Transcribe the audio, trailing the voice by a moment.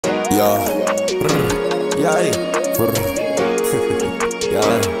Yeah. Yeah.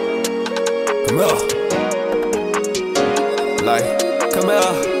 Yeah. Come here. Like, come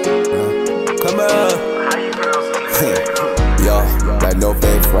here. Come here. Yeah, like no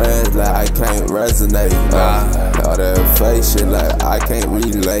fake friends, like I can't resonate. All that fake shit, like I can't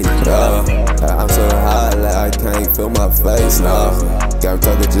relate. I'm so high, like I can't feel my face. Got me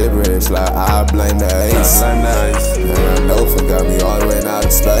talking gibberish, like I blame the ace. And I know for got me all the way out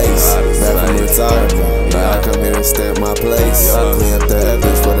of space. Back from retirement, like I come here to stamp my place. Clean up the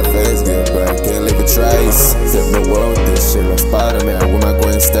evidence for the feds get back, can't leave a trace. Step in the world with this shit like Spider-Man with my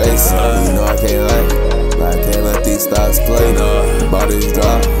Gwen Stacy. You know I can't I can't let these thoughts play. Body's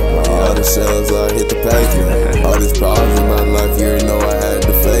drop, all the shells are hit the pavement. All these problems in my life, you already know I had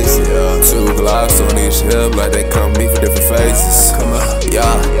to face it. Two Glocks on each hip, like they come me for different faces. Yeah,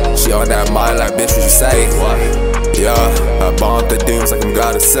 she on that mind like, bitch, what you say? Yeah, I bomb the demons like I'm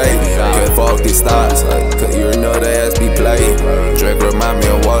gotta say. Can't fuck these thoughts, like, cause you already know they ass be playing. Drake remind me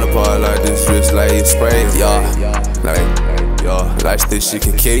of water park, like this bitch like you spray. Yeah, like this shit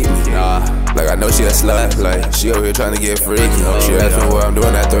can keep me. Like I know she a slut, like she over here trying to get freaky. She asking what I'm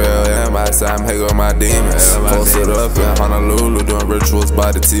doing at 3 a.m. outside, I'm hanging with my demons. Posted up in Honolulu doing rituals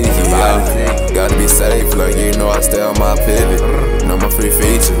by the tiki. Yeah, gotta be safe, like you know I stay on my pivot. Know my free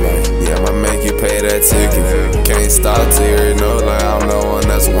feature, like yeah, I'ma make you pay that ticket. Can't stop till you already know, like I'm the one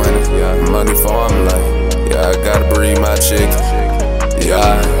that's winning. Money for him, like yeah, I gotta breed my chicken.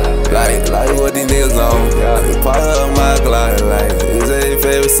 Yeah. Like what these niggas on. Part of my Glock, like, this ain't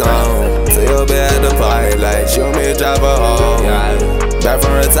favorite song. Tell your bitch at the party, like, show me a drive her home. Back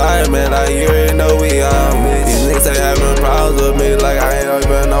from retirement, like, you already know we on. These niggas ain't having problems with me, like, I ain't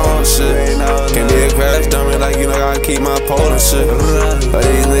even on shit. Can't be a crash dummy, like, you know, I gotta keep my pole and shit. But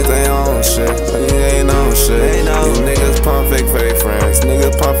these niggas ain't on shit, you ain't on shit. These niggas pump fake friends,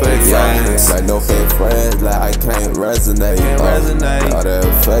 niggas pump fake friends. Like, no fake friends, like, I can't resonate. All that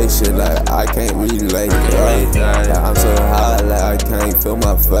fake shit, like, I can't relate. Like, I'm so high, like, I can't feel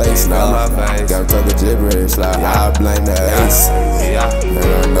my face. Got me talking gibberish, like, I blame the ace. And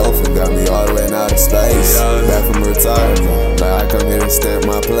I know for got me all the way out of space. Back from retirement, like I come here to stamp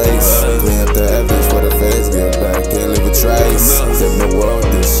my place. Clean up the evidence for the feds get back, can't leave a trace. Step in the world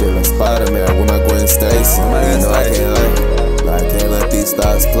with this shit like Spider-Man with my Gwen Stacy. You know I can't let these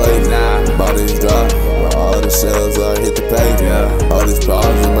thoughts play. Body's drop, all the shells are hit the pavement. All these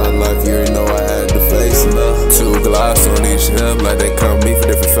problems in my life, you already know I had to face it. Two Glocks on each hip, like they come me for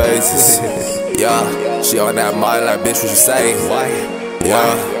different faces. Yeah, she on that mind like, bitch, what you say? Yeah,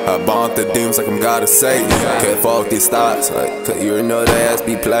 I bomb the demons like I'm gotta say. Can't fuck these thoughts, like, cause you already know they ass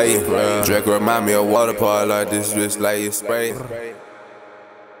be playing. Drake remind me of water park, like this bitch like you spray.